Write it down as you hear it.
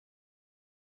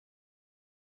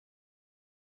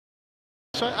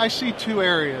So I see two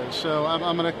areas. So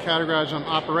I'm going to categorize them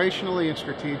operationally and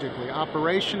strategically.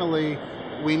 Operationally,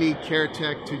 we need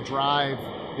CareTech to drive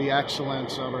the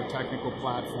excellence of our technical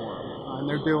platform. And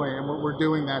we're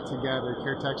doing that together.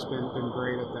 CareTech's been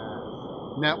great at that.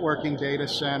 Networking, data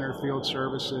center, field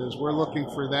services, we're looking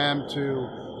for them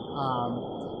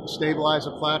to stabilize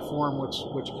a platform,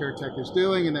 which CareTech is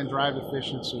doing, and then drive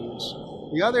efficiencies.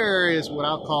 The other area is what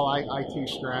I'll call IT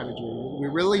strategy. We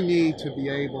really need to be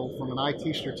able, from an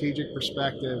IT strategic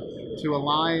perspective, to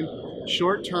align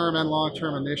short-term and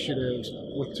long-term initiatives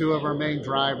with two of our main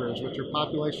drivers, which are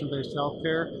population-based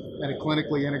healthcare and a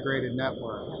clinically integrated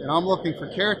network. And I'm looking for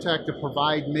CareTech to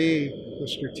provide me the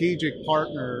strategic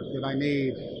partner that I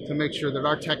need to make sure that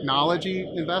our technology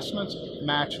investments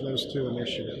match those two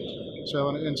initiatives. So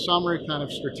in summary, kind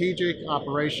of strategic,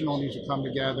 operational needs to come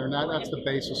together, and that's the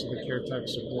basis of the CareTech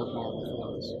support model.